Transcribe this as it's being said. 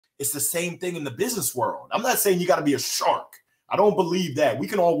It's the same thing in the business world. I'm not saying you got to be a shark. I don't believe that. We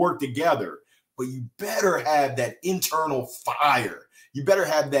can all work together, but you better have that internal fire. You better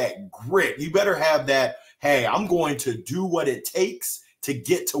have that grit. You better have that, hey, I'm going to do what it takes to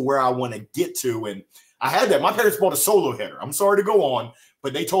get to where I want to get to. And I had that. My parents bought a solo hitter. I'm sorry to go on,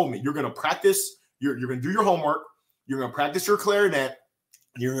 but they told me, you're going to practice. You're going to do your homework. You're going to practice your clarinet.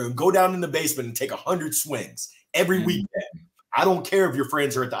 You're going to go down in the basement and take 100 swings every weekend. I don't care if your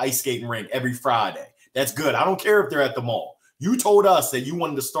friends are at the ice skating rink every Friday. That's good. I don't care if they're at the mall. You told us that you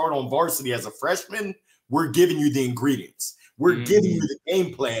wanted to start on varsity as a freshman. We're giving you the ingredients. We're giving you the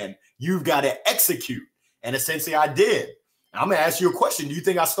game plan. You've got to execute. And essentially I did. I'm going to ask you a question. Do you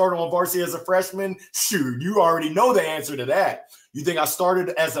think I started on varsity as a freshman? Shoot, you already know the answer to that. You think I started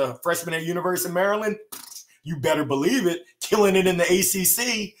as a freshman at University of Maryland? You better believe it. Killing it in the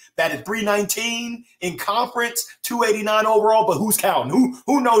ACC, batted .319 in conference, 289 overall. But who's counting?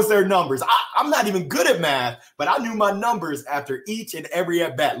 Who knows their numbers? I'm not even good at math, but I knew my numbers after each and every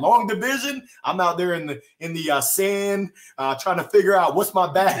at bat. Long division, I'm out there in the sand trying to figure out what's my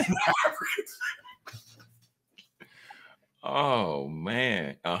batting average. Oh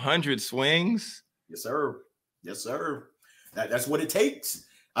man, 100 swings. Yes, sir. Yes, sir. That's what it takes.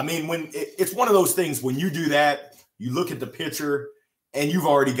 I mean, when it's one of those things, when you do that, you look at the pitcher and you've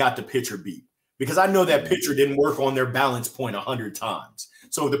already got the pitcher beat, because I know that pitcher didn't work on their balance point 100 times.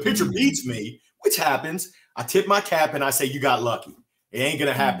 So if the pitcher beats me, which happens, I tip my cap and I say, you got lucky. It ain't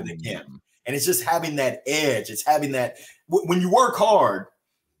going to happen again. And it's just having that edge. It's having that when you work hard,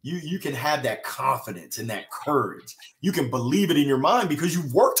 you can have that confidence and that courage. You can believe it in your mind because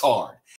you've worked hard.